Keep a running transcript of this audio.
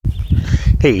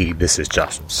Hey, this is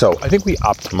Justin. So I think we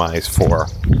optimize for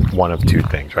one of two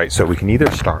things, right? So we can either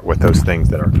start with those things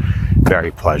that are very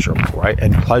pleasurable, right?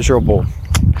 And pleasurable,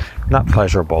 not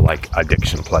pleasurable like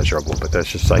addiction pleasurable, but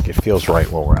that's just like it feels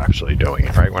right when we're actually doing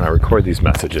it, right? When I record these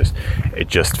messages, it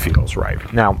just feels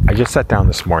right. Now, I just sat down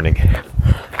this morning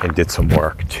and did some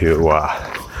work to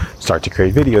start to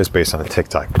create videos based on a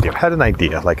TikTok video. I had an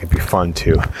idea, like it'd be fun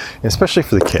to, especially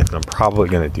for the kids. And I'm probably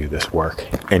going to do this work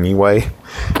anyway,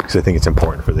 because I think it's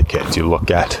important for the kids. You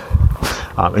look at,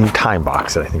 and time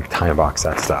box it, I think time box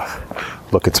that stuff.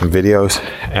 Look at some videos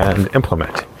and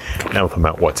implement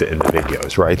what's in the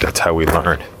videos, right? That's how we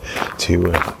learn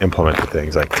to implement the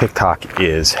things. Like TikTok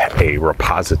is a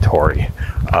repository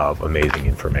of amazing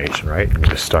information, right? And we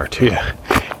just start to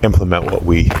implement what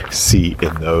we see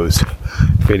in those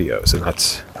videos, and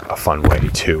that's a fun way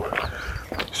to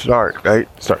start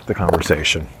the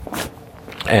conversation.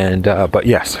 And but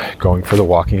yes, going for the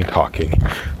walking and talking,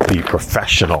 the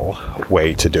professional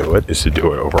way to do it is to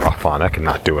do it over Auphonic and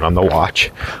not do it on the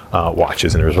watch. Watch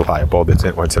isn't as reliable. Once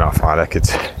in Auphonic,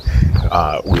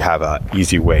 we have an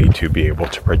easy way to be able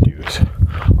to produce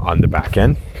on the back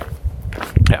end.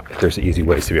 Yeah, there's easy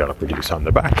ways to be able to produce on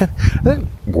the back end. And then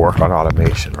work on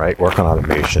automation, right? Work on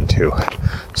automation to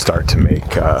start to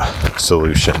make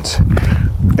solutions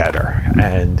better.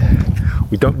 And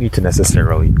we don't need to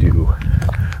necessarily do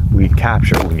lead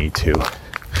capture. We need to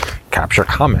capture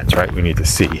comments, right? We need to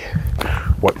see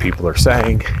what people are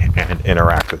saying and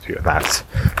interact with you. That's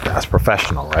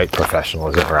professional, right? Professional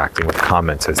is interacting with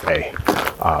comments as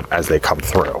they come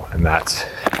through, and that's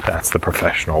the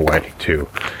professional way to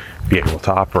be able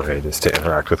to operate, is to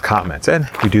interact with comments. And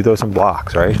we do those in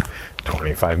blocks, right?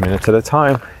 25 minutes at a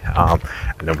time, and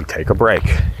then we take a break.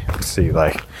 See,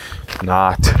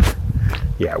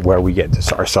 where we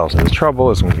get ourselves into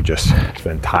trouble is when we just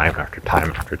spend time after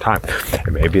time after time.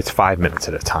 And maybe it's 5 minutes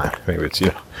at a time. Maybe it's,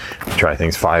 we try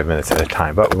things 5 minutes at a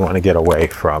time, but we want to get away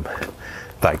from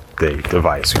the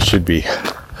device. We should be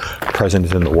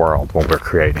present in the world when we're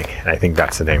creating. And I think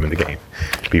that's the name of the game.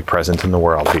 Be present in the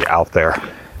world, be out there,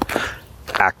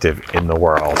 active in the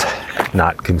world,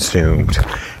 not consumed.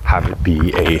 Have it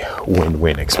be a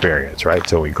win-win experience, right?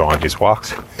 So we go on these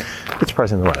walks, it's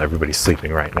present in the world. Everybody's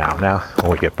sleeping right now. Now,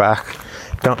 when we get back,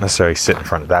 don't necessarily sit in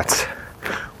front of that.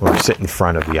 When we sit in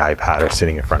front of the iPad or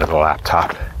sitting in front of the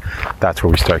laptop, that's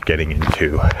where we start getting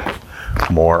into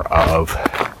more of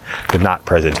the not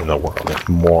present in the world, and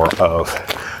more of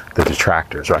the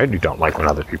detractors, right? You don't like when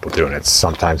other people do it. It's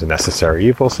sometimes a necessary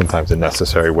evil, sometimes a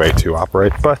necessary way to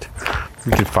operate, but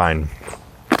we can find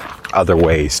other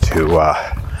ways to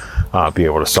be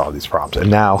able to solve these problems. And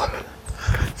now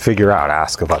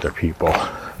ask of other people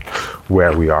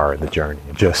where we are in the journey,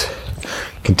 and just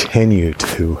continue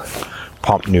to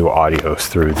pump new audios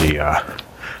through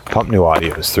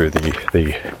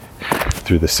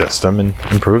the system and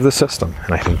improve the system.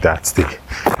 And I think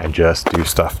and just do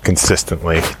stuff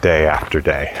consistently day after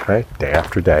day, right? Day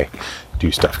after day,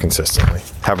 do stuff consistently.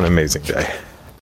 Have an amazing day.